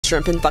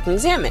shrimp and fucking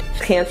salmon.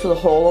 Cancel the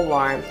whole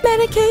alarm.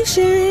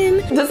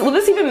 Medication. Will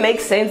this even make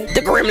sense?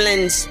 The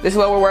gremlins. This is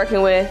what we're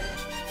working with.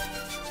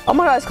 Oh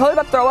my God, is Chloe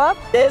about to throw up?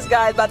 This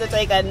guy's about to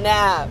take a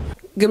nap.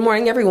 Good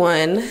morning,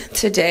 everyone.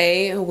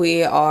 Today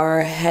we are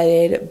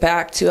headed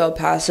back to El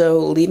Paso,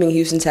 leaving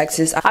Houston,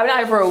 Texas. I've been out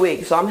here for a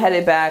week, so I'm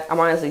headed back. I'm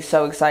honestly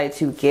so excited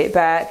to get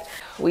back.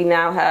 We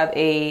now have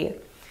a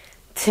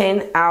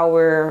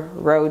 10-hour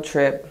road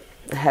trip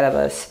ahead of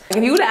us.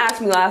 If you would have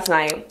asked me last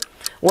night,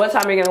 what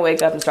time are you gonna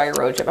wake up and start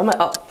your road trip? I'm like,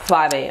 oh,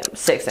 5 a.m.,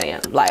 6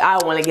 a.m. Like, I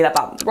want to get up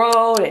out the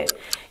road and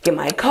get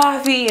my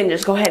coffee and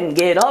just go ahead and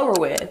get it over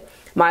with.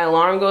 My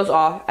alarm goes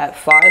off at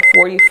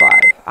 5:45.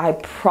 I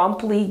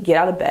promptly get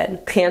out of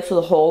bed, cancel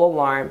the whole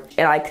alarm,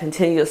 and I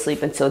continue to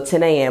sleep until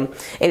 10 a.m.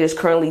 It is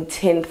currently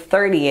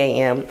 10:30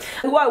 a.m.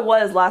 Who I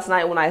was last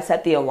night when I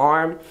set the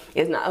alarm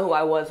is not who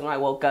I was when I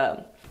woke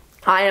up.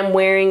 I am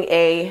wearing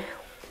a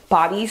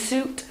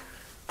bodysuit.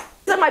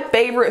 This is my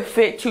favorite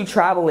fit to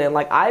travel in.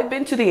 Like, I've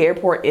been to the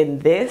airport in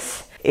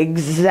this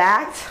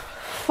exact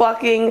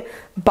fucking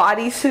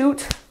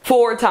bodysuit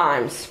 4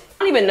 times.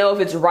 I don't even know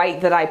if it's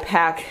right that I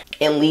pack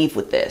and leave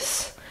with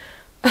this.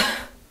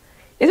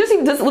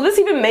 Will this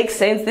even make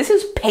sense? This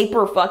is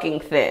paper fucking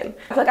thin.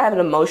 I feel like I have an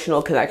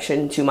emotional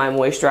connection to my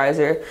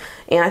moisturizer,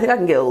 and I think I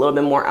can get a little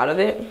bit more out of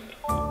it.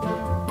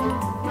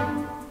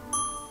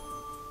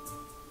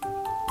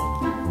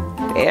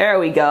 There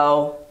we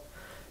go.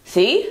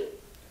 See?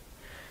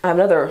 I have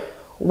another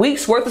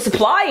week's worth of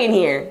supply in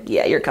here.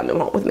 Yeah, you're coming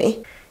home with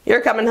me.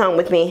 You're coming home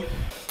with me.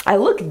 I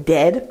look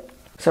dead,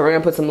 so we're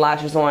gonna put some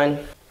lashes on.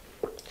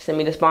 Send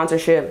me the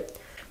sponsorship.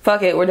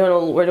 Fuck it, we're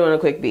doing a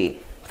quick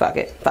beat. Fuck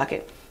it, fuck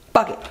it,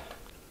 fuck it.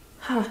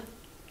 Huh.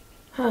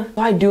 Well,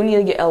 I do need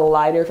to get a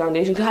lighter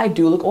foundation because I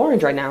do look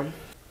orange right now.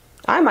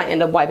 I might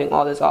end up wiping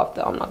all this off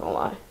though, I'm not gonna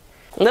lie.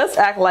 Let's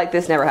act like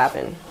this never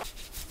happened.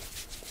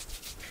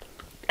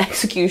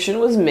 Execution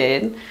was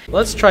mid.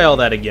 Let's try all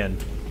that again.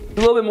 A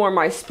little bit more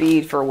my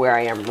speed for where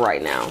I am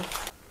right now.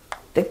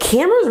 The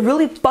camera's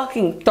really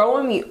fucking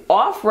throwing me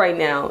off right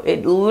now.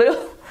 It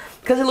literally,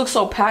 because it looks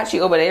so patchy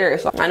over there.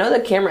 So I know the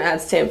camera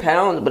adds 10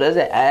 pounds, but does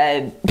it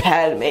add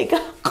bad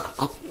makeup?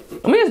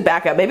 Let me just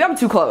back up. Maybe I'm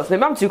too close.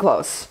 Maybe I'm too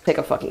close. Take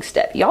a fucking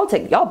step.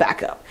 Y'all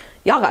back up.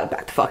 Y'all gotta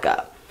back the fuck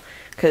up.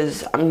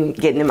 Cause I'm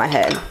getting in my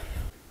head.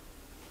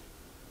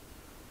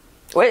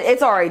 Wait,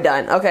 it's already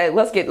done. Okay,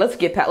 let's get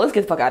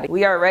the fuck out of here.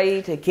 We are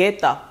ready to get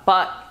the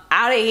fuck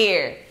out of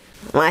here.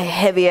 My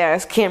heavy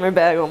ass camera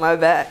bag on my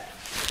back.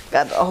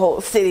 Got the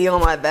whole city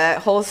on my back.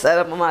 Whole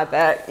setup on my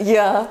back.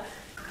 Yeah.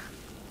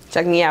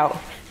 Check me out.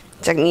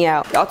 Check me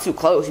out. Y'all too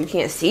close. You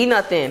can't see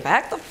nothing.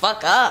 Back the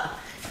fuck up.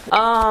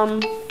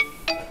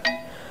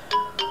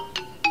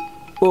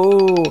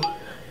 Ooh.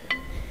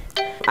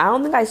 I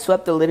don't think I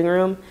swept the living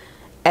room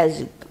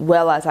as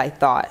well as I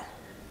thought.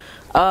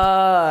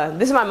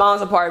 This is my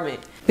mom's apartment.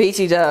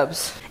 BT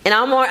dubs. And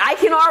I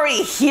can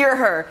already hear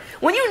her.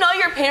 When you know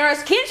your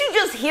parents, can't you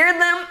just hear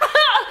them?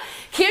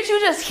 Can't you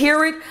just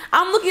hear it?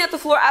 I'm looking at the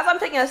floor. As I'm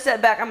taking a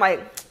step back, I'm like,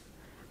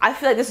 I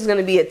feel like this is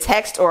gonna be a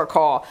text or a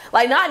call.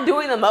 Like, not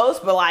doing the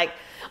most, but like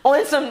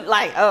on some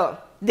like, oh,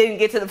 didn't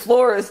get to the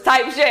floors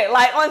type shit.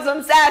 Like on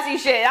some sassy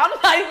shit. I'm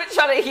not even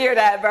trying to hear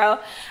that, bro.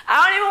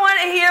 I don't even want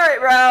to hear it,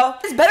 bro.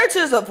 It's better to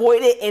just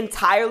avoid it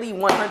entirely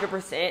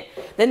 100%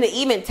 than to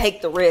even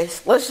take the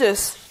risk. Let's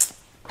just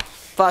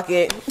fuck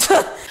it.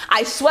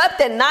 I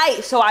slept at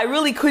night, so I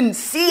really couldn't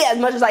see as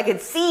much as I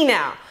could see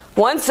now.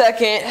 1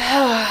 second.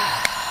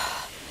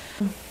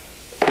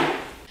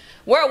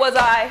 Where was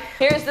I?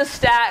 Here's the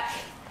stack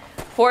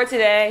for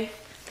today.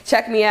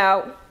 Check me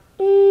out.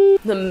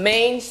 The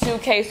main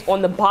suitcase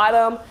on the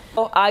bottom.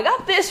 I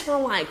got this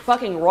from like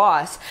fucking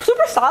Ross.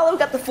 Super solid. We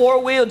got the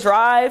 4-wheel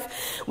drive.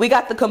 We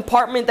got the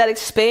compartment that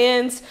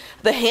expands.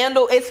 The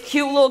handle, it's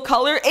cute little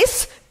color.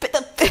 It's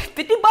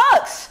 50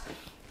 bucks.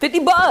 50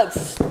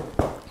 bucks.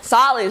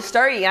 Solid,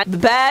 sturdy. The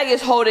bag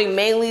is holding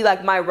mainly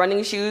like my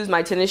running shoes,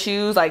 my tennis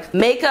shoes, like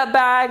makeup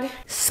bag,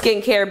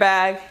 skincare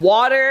bag,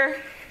 water,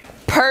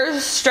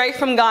 purse straight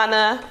from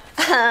Ghana.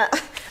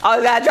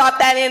 Always gotta drop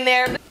that in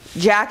there.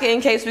 Jacket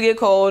in case we get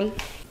cold.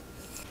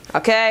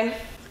 Okay,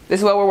 this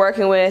is what we're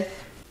working with.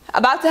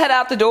 About to head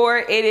out the door.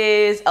 It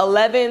is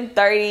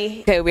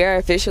 11:30. Okay, we are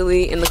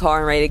officially in the car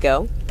and ready to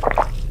go.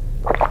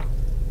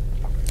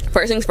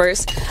 First things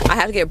first, I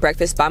have to get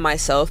breakfast by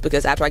myself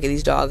because after I get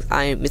these dogs,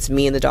 it's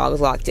me and the dogs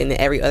locked in, and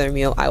every other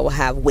meal I will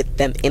have with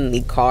them in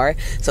the car.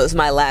 So it's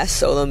my last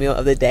solo meal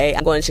of the day.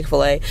 I'm going to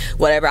Chick-fil-A,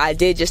 whatever. I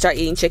did just start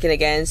eating chicken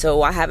again,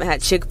 so I haven't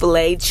had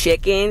Chick-fil-A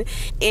chicken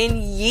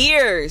in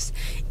years.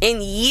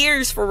 In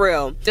years, for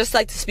real. Just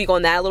like to speak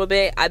on that a little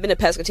bit, I've been a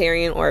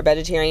pescatarian or a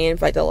vegetarian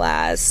for like the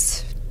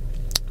last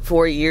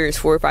 4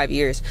 or 5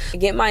 years. I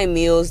get my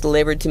meals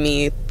delivered to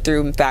me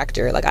through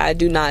Factor. Like, I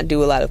do not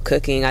do a lot of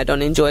cooking. I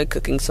don't enjoy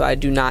cooking, so I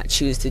do not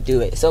choose to do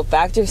it. So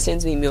Factor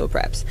sends me meal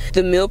preps.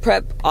 The meal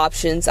prep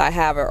options I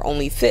have are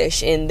only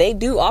fish, and they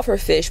do offer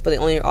fish, but they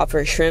only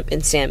offer shrimp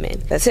and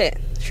salmon. That's it.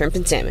 Shrimp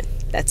and salmon.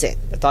 That's it.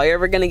 That's all you're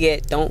ever gonna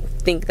get. Don't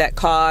think that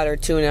cod or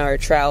tuna or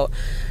trout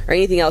or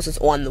anything else is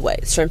on the way.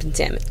 It's shrimp and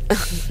salmon.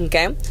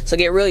 Okay? So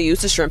get real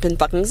used to shrimp and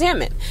fucking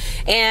salmon.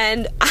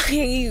 And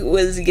I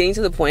was getting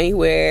to the point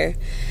where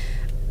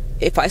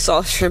if I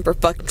saw shrimp or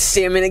fucking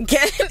salmon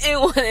again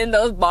in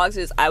those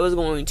boxes, I was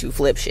going to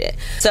flip shit.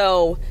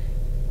 So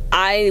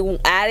I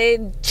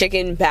added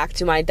chicken back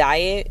to my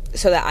diet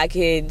so that I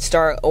could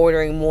start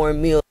ordering more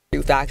meals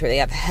through Factor. They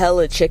have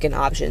hella chicken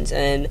options,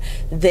 and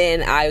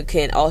then I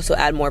can also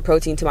add more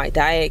protein to my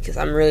diet because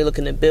I'm really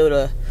looking to build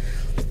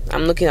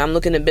I'm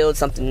looking to build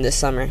something this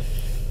summer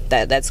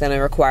that's going to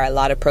require a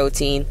lot of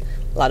protein,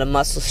 a lot of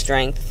muscle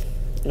strength,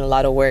 and a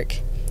lot of work.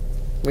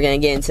 We're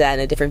going to get into that in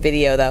a different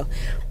video though.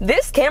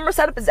 This camera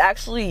setup is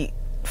actually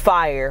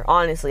fire,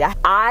 honestly.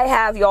 I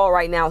have y'all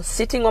right now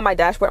sitting on my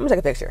dashboard. I'm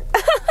gonna take a picture.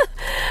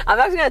 I'm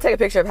actually gonna take a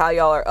picture of how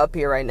y'all are up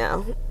here right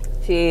now.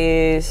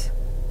 This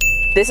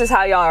is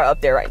how y'all are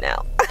up there right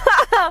now.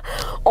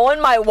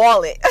 On my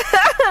wallet.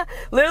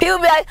 Literally, people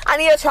be like, I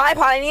need a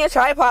tripod,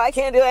 I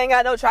can't do it, I ain't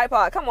got no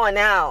tripod. Come on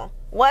now.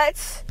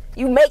 What?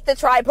 You make the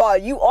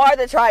tripod. You are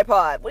the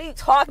tripod. What are you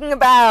talking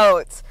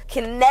about?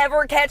 Can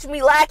never catch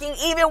me lacking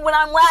even when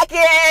I'm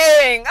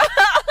lacking.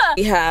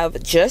 We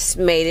have just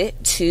made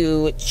it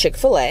to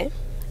Chick-fil-A.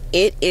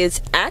 It is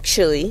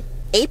actually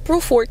April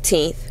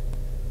 14th,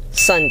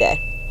 Sunday.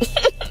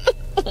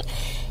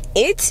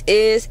 It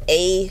is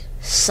a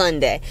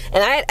Sunday.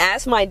 And I had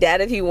asked my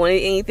dad if he wanted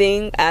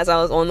anything as I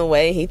was on the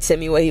way. He'd send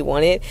me what he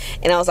wanted.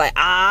 And I was like,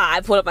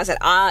 I pulled up, I said,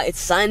 it's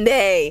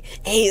Sunday.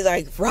 And he's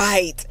like,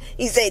 right.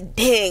 He said,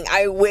 dang,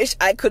 I wish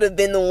I could have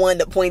been the one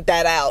to point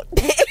that out.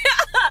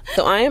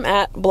 So I am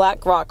at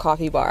Black Rock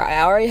Coffee Bar.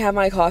 I already have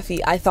my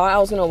coffee. I thought I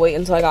was gonna wait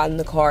until I got in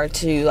the car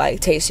to like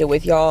taste it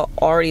with y'all.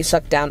 Already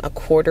sucked down a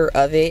quarter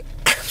of it.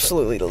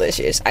 Absolutely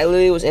delicious. I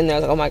literally was in there, I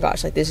was like, oh my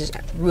gosh, like this is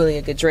really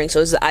a good drink. So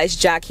this is the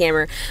iced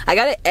jackhammer. I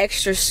got it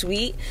extra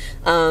sweet,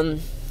 so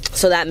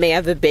that may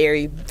have a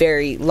very,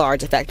 very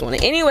large effect on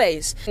it.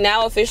 Anyways,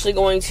 now officially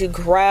going to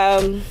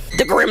grab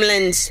the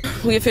gremlins.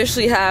 We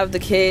officially have the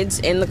kids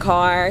in the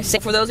car. So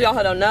for those of y'all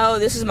who don't know,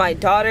 this is my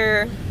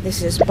daughter.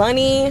 This is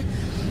Bunny,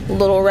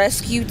 little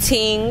rescue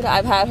ting.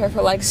 I've had her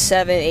for like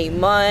 7-8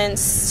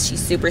 months.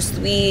 She's super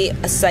sweet,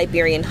 a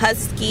Siberian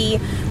husky.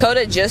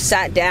 Coda just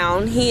sat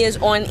down. He is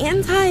on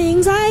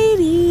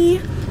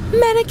anti-anxiety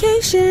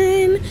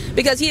medication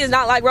because he does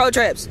not like road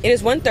trips. It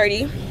is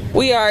 1:30.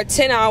 We are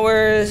 10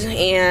 hours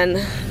and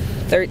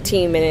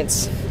 13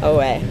 minutes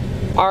away.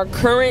 Our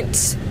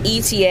current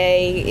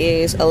ETA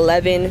is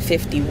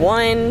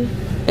 11:51.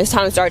 It's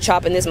time to start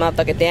chopping this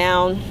motherfucker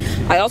down.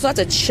 I also have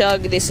to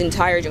chug this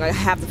entire drink. I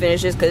have to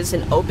finish this because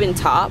it's an open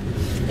top.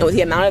 And with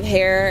the amount of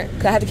hair,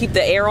 cause I have to keep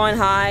the air on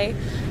high.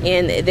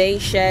 And they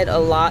shed a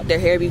lot. Their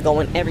hair be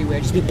going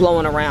everywhere, just be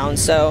blowing around.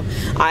 So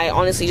I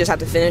honestly just have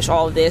to finish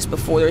all of this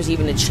before there's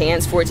even a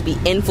chance for it to be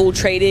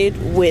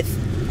infiltrated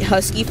with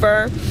husky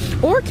fur.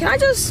 Or can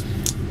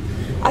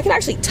I can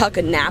actually tuck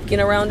a napkin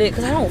around it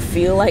because I don't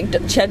feel like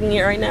chugging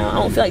it right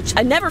now.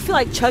 I never feel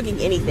like chugging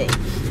anything.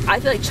 I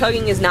feel like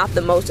chugging is not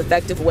the most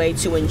effective way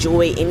to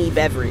enjoy any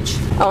beverage.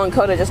 Oh, and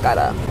Coda just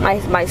got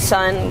my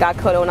son got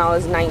Coda when I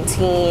was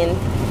 19.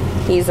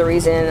 He's the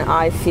reason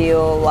I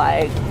feel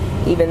like,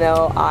 even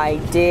though I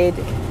did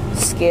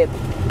skip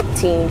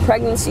teen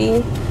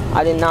pregnancy,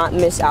 I did not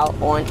miss out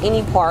on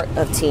any part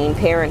of teen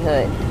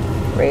parenthood.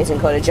 Raising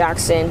Coda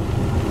Jackson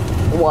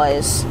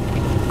was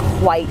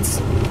quite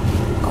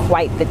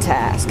the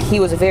task. He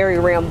was a very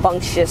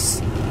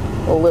rambunctious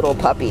little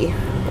puppy.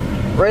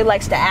 Really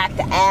likes to act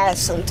the ass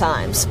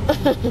sometimes.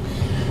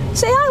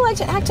 Say, I like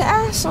to act the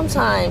ass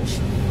sometimes.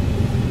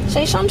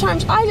 Say,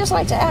 sometimes I just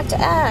like to act the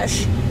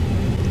ass.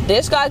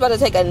 This guy's about to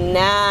take a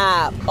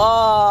nap.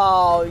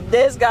 Oh,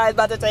 this guy's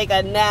about to take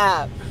a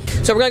nap.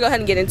 So we're gonna go ahead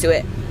and get into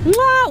it.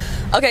 Wow.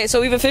 Okay,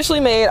 so we've officially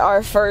made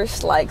our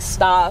first like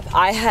stop.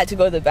 I had to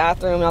go to the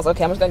bathroom and I was like,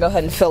 okay, I'm just gonna go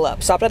ahead and fill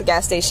up. Stopped at a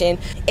gas station.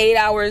 8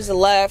 hours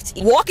left.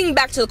 Walking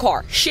back to the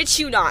car. Shit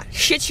you not.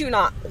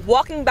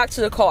 Walking back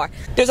to the car.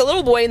 There's a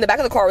little boy in the back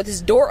of the car with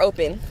his door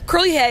open.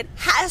 Curly head,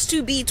 has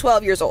to be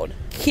 12 years old.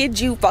 Kid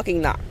you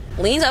fucking not.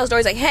 Leans out his door,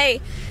 he's like, hey,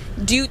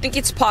 do you think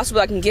it's possible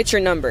I can get your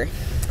number?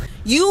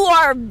 You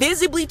are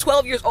visibly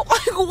 12 years old.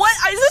 Like, what?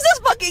 Is this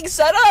fucking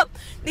setup?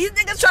 These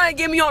niggas trying to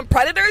get me on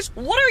Predators?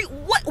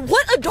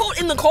 What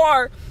adult in the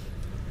car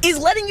is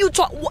letting you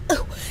talk?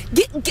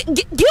 Get on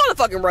the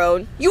fucking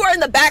road. You are in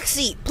the back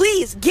seat.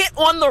 Please get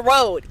on the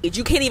road.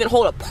 You can't even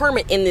hold a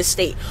permit in this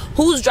state.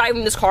 Who's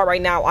driving this car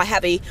right now? I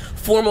have a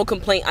formal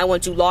complaint I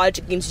want to lodge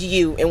against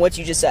you and what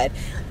you just said.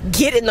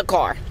 Get in the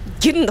car.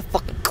 Get in the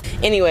fucking car.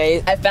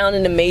 Anyways, I found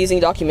an amazing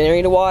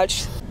documentary to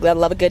watch. I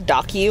love a good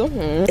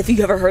docu. If you've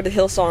ever heard of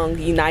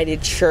Hillsong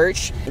United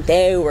Church,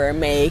 they were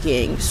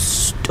making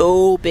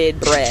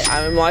stupid bread.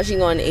 I'm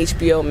watching on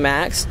HBO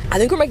Max. I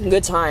think we're making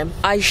good time.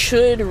 I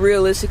should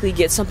realistically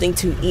get something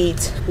to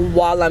eat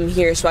while I'm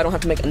here so I don't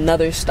have to make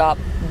another stop.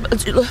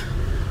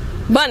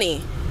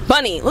 Bunny,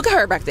 look at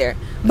her back there.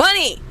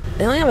 Bunny!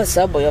 They only have a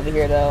Subway over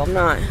here though. I'm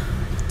not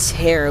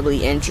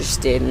terribly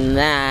interested in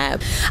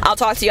that. I'll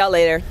talk to y'all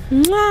later.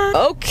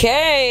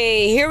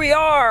 Okay, here we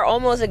are,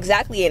 almost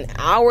exactly an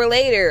hour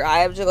later. I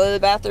have to go to the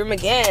bathroom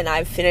again.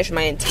 I've finished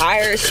my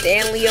entire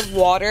Stanley of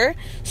water,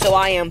 so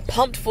I am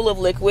pumped full of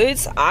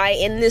liquids.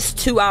 In this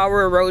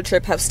 2-hour road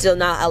trip, have still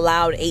not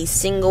allowed a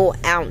single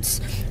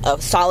ounce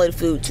of solid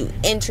food to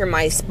enter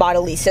my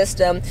bodily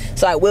system,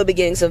 so I will be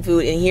getting some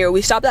food in here.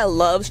 We stopped at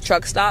Love's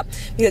truck stop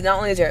because not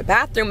only is there a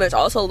bathroom, but there's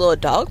also a little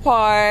dog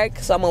park,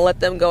 so I'm gonna let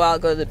them go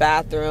out, go to the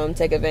bathroom,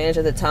 take advantage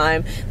of the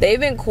time. They've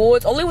been cool.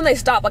 It's only when they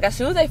stop, like as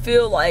soon as they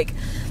feel like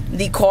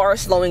the car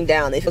slowing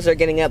down, they feel they're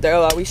getting up there.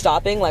 Oh, are we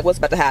stopping? Like, what's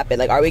about to happen?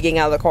 Like, are we getting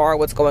out of the car?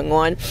 What's going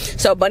on?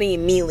 So Bunny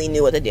immediately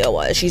knew what the deal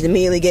was. She's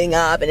immediately getting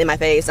up and in my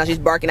face. Now she's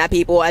barking at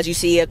people. As you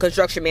see, a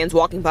construction man's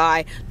walking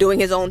by, doing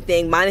his own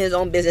thing, minding his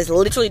own business,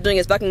 literally doing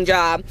his fucking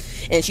job,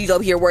 and she's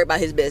over here worried about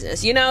his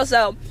business, you know?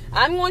 So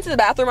I'm going to the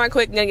bathroom right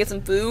quick. I'm gonna get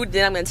some food.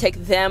 Then I'm gonna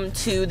take them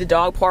to the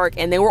dog park,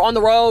 and then we're on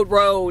the road.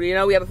 You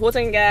know, we have a full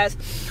tank of gas.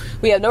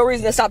 We have no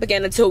reason to stop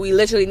again until we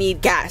literally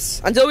need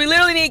gas.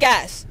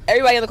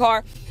 Everybody in the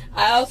car.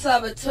 I also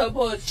have a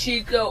Topo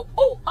Chico.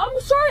 Oh, I'm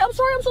so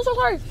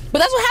sorry. But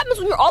that's what happens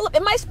when you're all up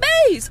in my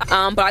space.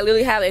 But I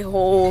literally have a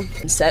whole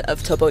set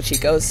of Topo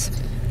Chicos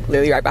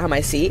literally right behind my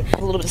seat.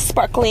 A little bit of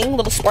sparkling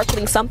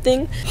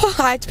something.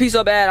 I have to pee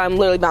so bad, I'm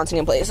literally bouncing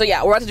in place. So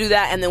yeah, we're about to do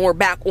that, and then we're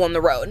back on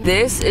the road.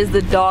 This is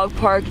the dog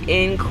park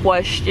in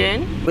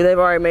question. They've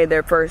already made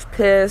their first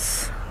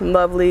piss.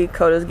 Lovely.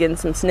 Coda's getting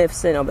some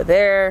sniffs in over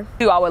there.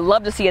 I would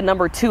love to see a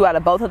number 2 out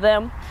of both of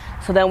them,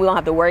 so then we don't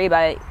have to worry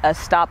about a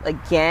stop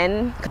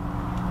again.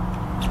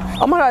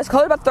 Oh my God, is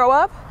Coda about to throw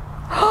up?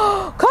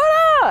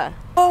 Coda!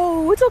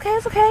 Oh, it's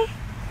okay.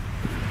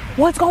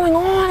 What's going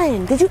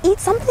on? Did you eat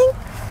something?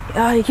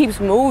 Oh, he keeps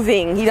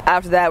moving.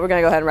 After that, we're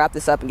gonna go ahead and wrap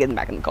this up and get him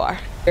back in the car.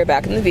 We're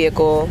back in the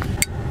vehicle.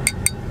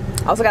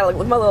 I also gotta look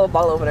with my little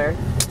bottle opener.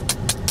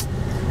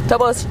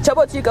 Topo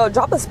Chico,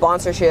 drop a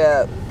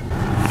sponsorship.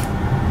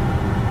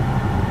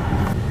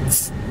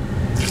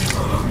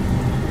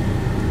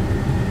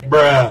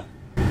 Bruh.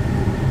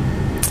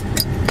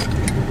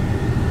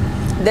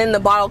 Then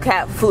the bottle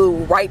cap flew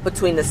right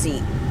between the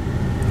seat.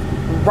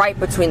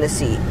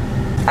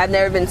 I've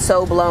never been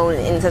so blown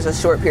in such a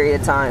short period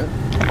of time.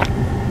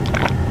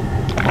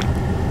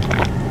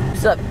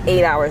 Still have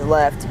 8 hours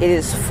left. It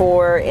is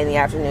 4 in the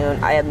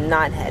afternoon. I have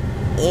not had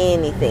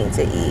anything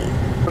to eat.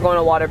 We're going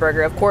to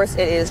Whataburger. Of course,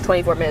 it is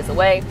 24 minutes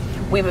away.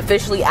 We've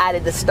officially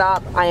added the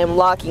stop. I am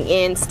locking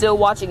in, still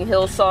watching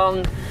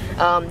Hillsong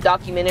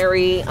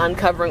documentary,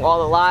 uncovering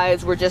all the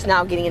lies. We're just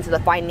now getting into the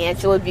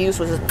financial abuse,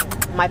 which is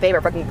my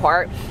favorite fucking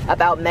part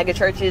about mega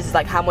churches,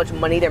 like how much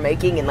money they're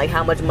making and like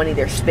how much money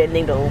they're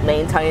spending to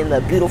maintain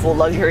the beautiful,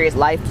 luxurious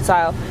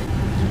lifestyle.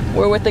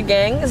 We're with the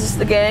gang. Is this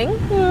the gang?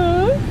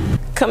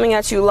 Coming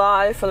at you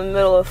live from the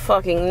middle of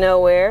fucking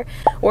nowhere.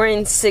 We're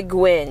in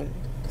Seguin.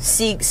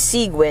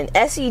 Seguin.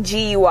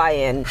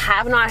 S-E-G-U-I-N.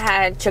 Have not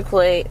had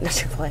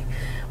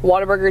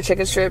Whataburger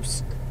chicken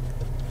strips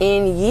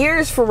in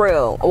years, for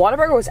real.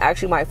 Whataburger was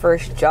actually my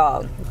first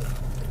job.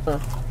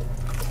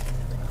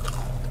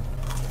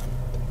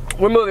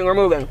 We're moving.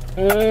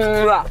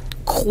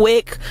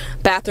 Quick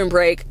bathroom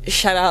break.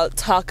 Shout out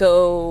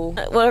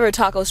whatever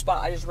taco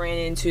spot I just ran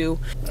into.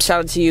 Shout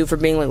out to you for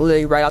being like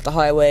literally right off the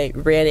highway.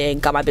 Ran in,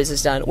 got my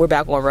business done. We're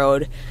back on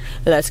road.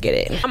 Let's get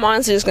it. I'm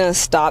honestly just gonna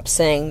stop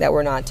saying that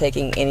we're not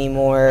taking any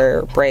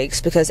more breaks,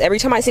 because every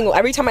time I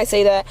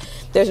say that,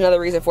 there's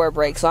another reason for a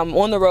break. So I'm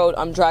on the road,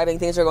 I'm driving,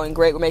 things are going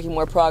great, we're making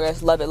more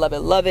progress. Love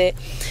it.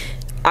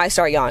 I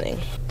start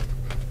yawning.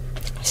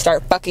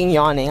 Start fucking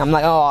yawning. I'm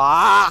like,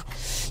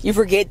 you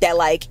forget that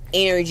like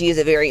energy is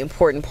a very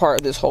important part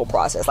of this whole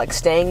process. Like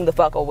staying the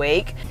fuck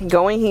awake.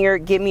 Going here,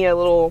 give me a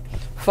little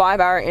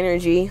 5-hour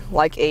energy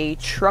like a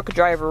truck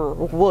driver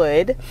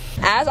would.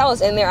 As I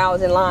was in there, I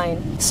was in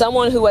line.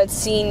 Someone who had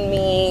seen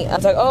me, I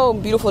was like, oh,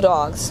 beautiful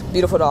dogs.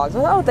 I was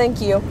like, oh,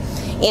 thank you.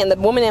 And the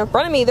woman in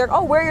front of me, they're like,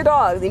 oh, where are your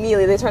dogs?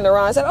 Immediately they turned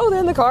around. I said, oh, they're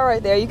in the car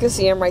right there. You can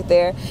see them right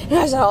there. And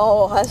I said,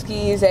 oh,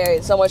 huskies,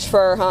 there's so much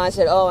fur, huh? I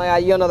said, oh my God,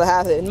 you don't know the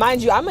half of it. And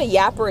mind you, I'm a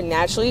yapper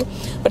naturally,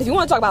 but if you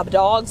want to talk about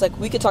dogs, like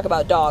we could talk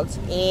about dogs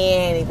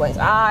anyways.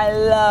 I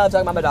love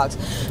talking about my dogs.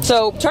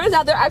 So turns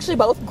out they're actually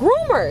both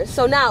groomers.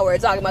 So now we're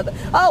talking about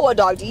what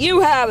dog do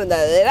you have? And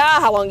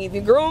how long have you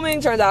been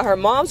grooming? Turns out her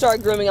mom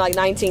started grooming like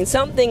 19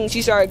 something.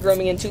 She started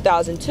grooming in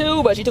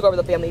 2002, but she took over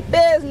the family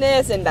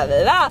business and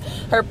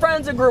Her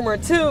friend's a groomer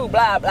too,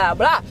 blah, blah,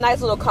 blah.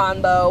 Nice little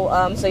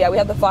combo. So yeah, we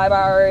have the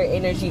 5-hour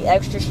energy,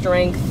 extra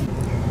strength.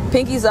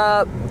 Pinkies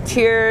up.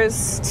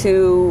 Cheers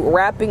to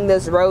wrapping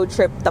this road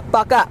trip the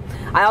fuck up.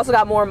 I also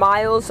got more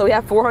miles, so we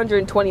have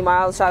 420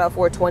 miles. Shout out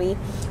 420.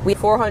 We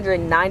have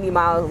 490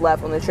 miles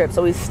left on the trip,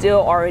 so we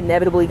still are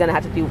inevitably gonna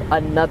have to do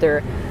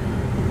another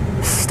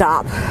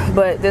stop.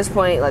 But at this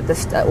point, like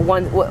this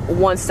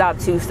one stop,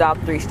 2 stop,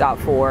 3 stop,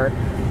 4,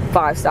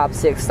 5 stop,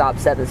 6 stop,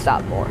 7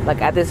 stop more.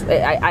 Like at this,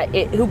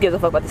 who gives a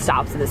fuck about the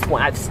stops at this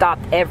point? I've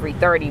stopped every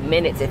 30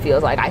 minutes. It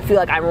feels like I feel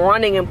like I'm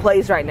running in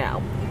place right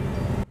now.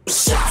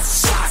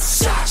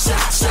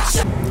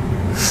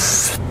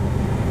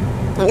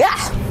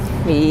 Yeah.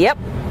 Yep.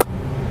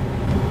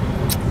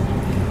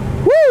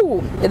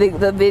 Woo!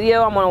 The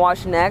video I'm gonna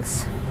watch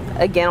next,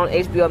 again on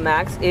HBO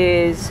Max,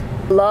 is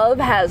Love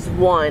Has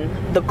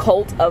Won, the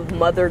Cult of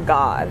Mother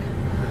God.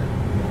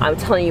 I'm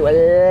telling you, I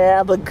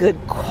love a good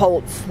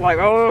cult. Like,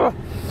 oh,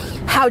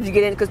 how'd you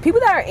get in? Because people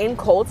that are in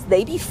cults,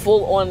 they be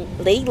full on,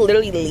 they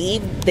literally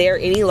leave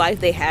any life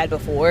they had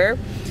before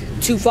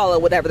to follow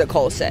whatever the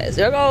cult says.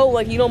 They're like, oh,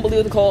 like, you don't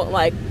believe the cult?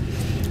 Like,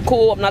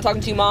 cool, I'm not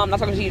talking to you, mom, I'm not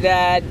talking to you,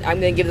 dad. I'm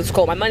gonna give this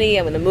cult my money,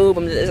 I'm gonna move.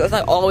 It's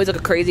like always like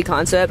a crazy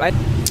concept.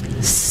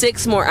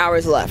 6 more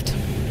hours left.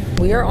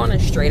 We are on a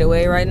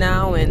straightaway right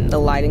now and the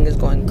lighting is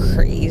going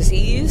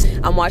crazy.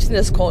 I'm watching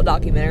this cult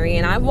documentary,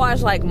 and I've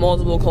watched like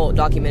multiple cult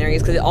documentaries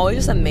because it always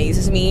just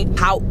amazes me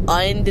how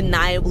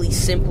undeniably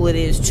simple it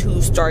is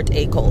to start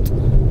a cult.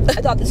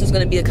 I thought this was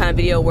going to be the kind of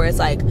video where it's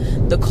like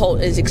the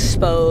cult is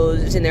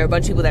exposed and there are a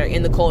bunch of people that are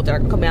in the cult that are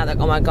coming out like,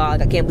 oh my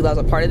god, I can't believe I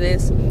was a part of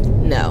this.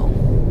 No.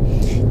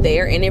 They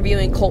are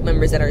interviewing cult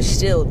members that are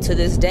still to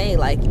this day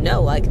like,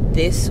 no, like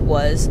this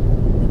was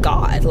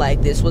God,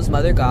 like this was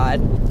Mother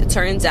God. It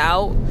turns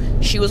out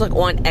she was like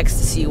on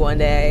ecstasy one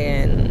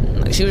day, and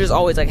like, she was just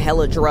always like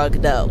hella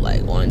drugged up,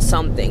 like on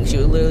something. She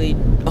was literally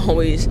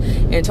always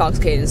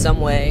intoxicated in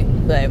some way.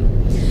 But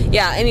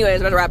yeah,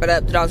 anyways, I'm about to wrap it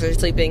up. The dogs are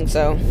sleeping,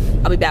 so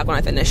I'll be back when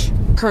I finish.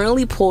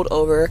 Currently pulled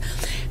over,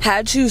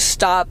 had to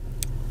stop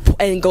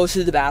and go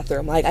to the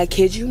bathroom. Like, I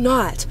kid you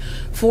not,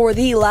 for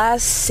the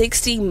last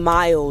 60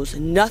 miles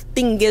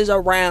nothing is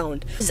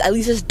around. At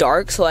least it's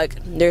dark, so like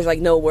there's like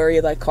no worry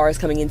of like cars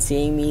coming and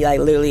seeing me like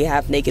literally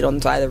half naked on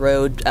the side of the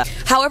road.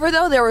 However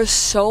though, there were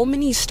so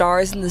many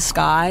stars in the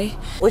sky.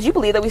 Would you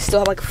believe that we still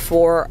have like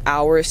 4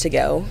 hours to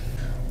go?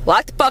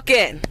 Lock the fuck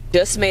in.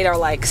 Just made our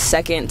like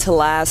second to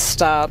last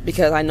stop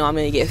because I know I'm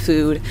gonna get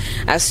food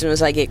as soon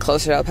as I get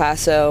closer to El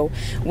Paso.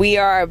 We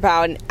are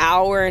about an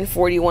hour and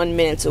 41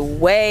 minutes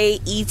away.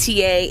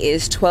 ETA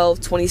is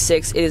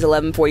 12:26. It is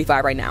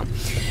 11:45 right now.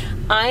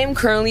 I am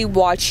currently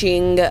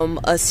watching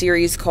a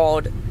series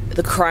called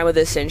The Crime of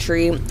the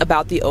Century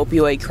about the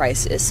opioid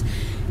crisis.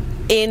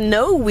 In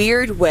no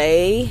weird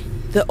way,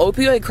 the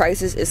opioid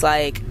crisis is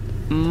like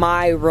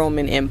my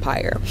Roman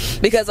Empire,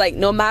 because like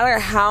no matter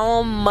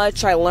how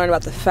much I learn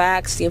about the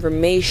facts, the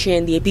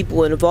information, the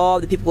people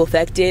involved, the people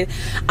affected,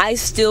 I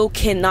still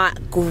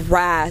cannot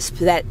grasp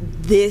that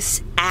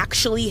this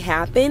actually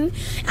happened.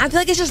 And I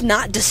feel like it's just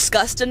not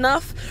discussed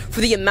enough for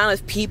the amount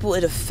of people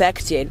it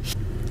affected.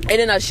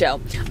 In a nutshell,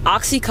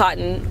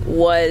 Oxycontin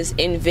was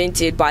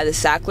invented by the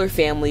Sackler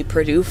family,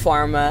 Purdue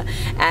Pharma,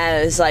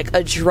 as like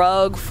a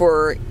drug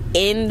for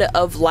end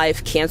of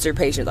life cancer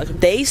patients. Like,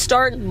 they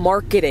start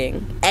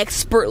marketing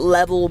expert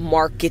level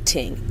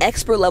marketing,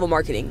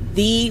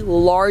 the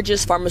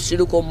largest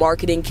pharmaceutical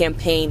marketing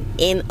campaign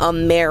in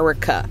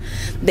America.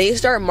 They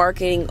start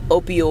marketing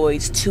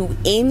opioids to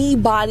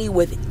anybody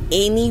with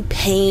any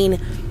pain,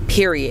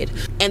 period.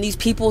 And these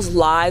people's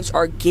lives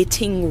are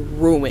getting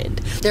ruined.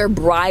 They're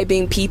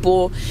bribing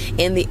people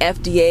in the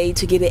FDA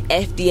to get it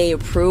FDA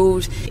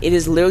approved. It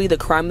is literally the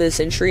crime of the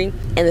century.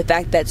 And the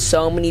fact that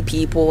so many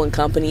people and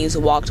companies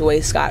walked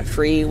away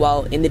scot-free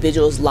while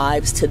individuals'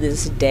 lives to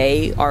this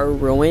day are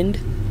ruined.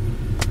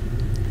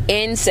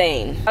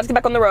 Insane. Let's get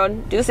back on the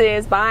road.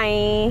 Deuces.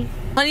 Bye.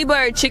 Honey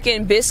butter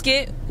chicken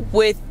biscuit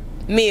with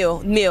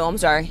meal. I'm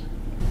sorry.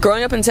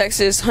 Growing up in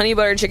Texas, honey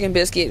butter chicken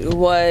biscuit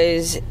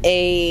was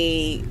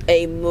a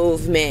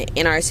movement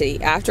in our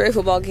city. After a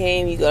football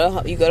game, you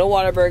go to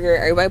Whataburger,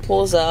 everybody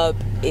pulls up.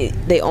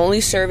 They only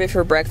serve it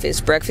for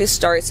breakfast. Breakfast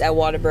starts at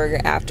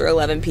Whataburger after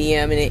 11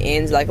 p.m. and it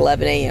ends like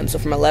 11 a.m. So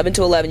from 11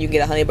 to 11, you can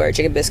get a honey butter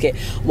chicken biscuit.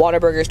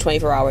 Whataburger is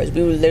 24 hours.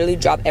 We would literally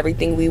drop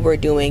everything we were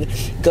doing,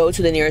 go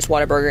to the nearest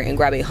Whataburger and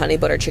grab a honey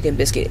butter chicken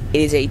biscuit. It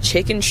is a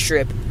chicken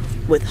strip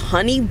with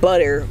honey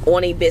butter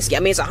on a biscuit.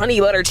 I mean, it's a honey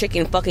butter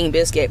chicken fucking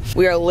biscuit.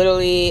 We are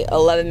literally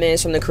 11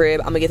 minutes from the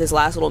crib. I'm gonna get this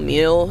last little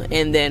meal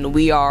and then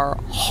we are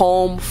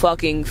home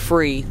fucking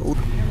free.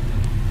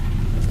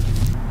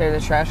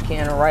 There's a trash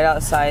can right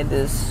outside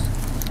this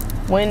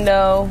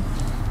window.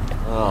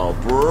 Oh,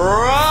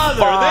 brother,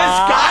 this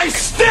guy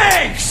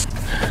stinks!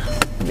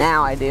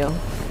 Now I do.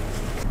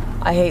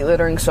 I hate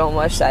littering so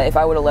much that if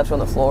I would have left it on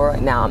the floor,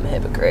 now I'm a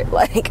hypocrite.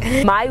 Like,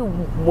 my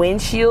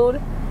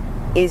windshield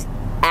is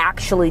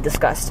actually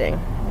disgusting.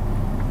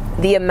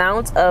 The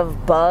amount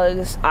of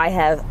bugs I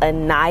have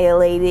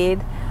annihilated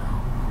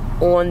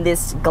on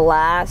this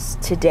glass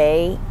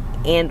today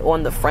and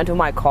on the front of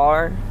my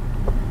car.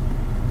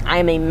 I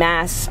am a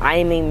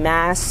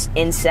mass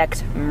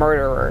insect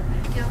murderer.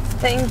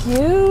 Thank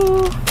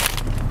you.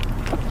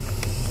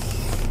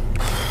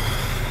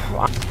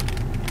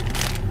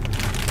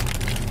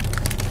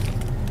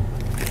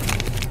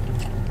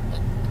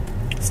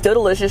 Still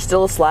delicious,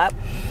 still a slap.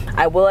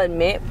 I will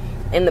admit,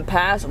 in the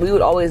past, we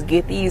would always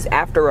get these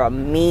after a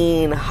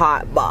mean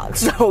hot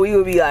box. So we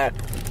would be like,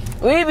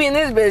 we'd be in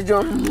this bitch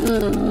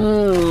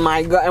doing,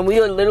 my god. And we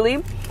would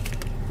literally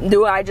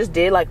do what I just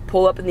did, like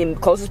pull up in the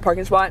closest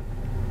parking spot,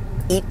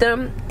 eat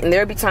them, and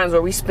there'd be times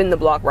where we spin the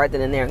block right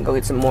then and there and go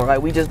get some more.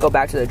 Like, we just go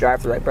back to the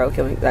drive-thru, like, bro,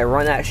 can we like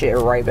run that shit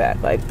right back?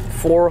 Like,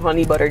 4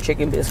 honey butter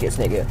chicken biscuits,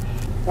 nigga.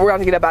 We're about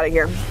to get up out of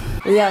here.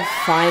 We have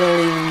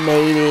finally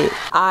made it.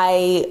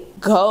 I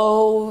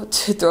go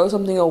to throw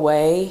something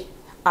away.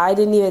 I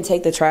didn't even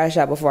take the trash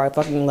out before I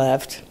fucking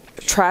left.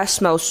 Trash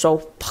smells so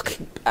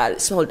fucking bad.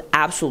 It smelled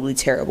absolutely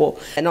terrible.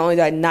 And not only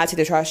did I not take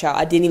the trash out,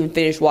 I didn't even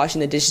finish washing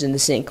the dishes in the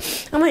sink.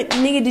 I'm like,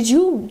 nigga, did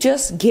you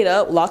just get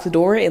up, lock the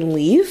door, and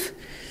leave?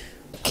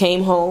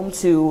 Came home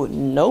to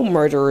no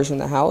murderers in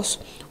the house,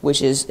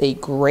 which is a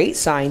great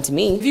sign to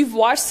me. If you've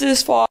watched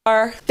this far,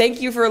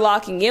 thank you for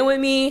locking in with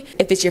me.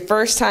 If it's your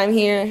first time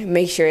here,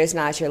 make sure it's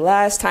not your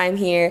last time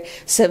here.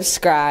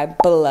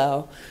 Subscribe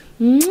below.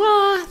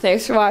 Mwah!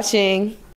 Thanks for watching.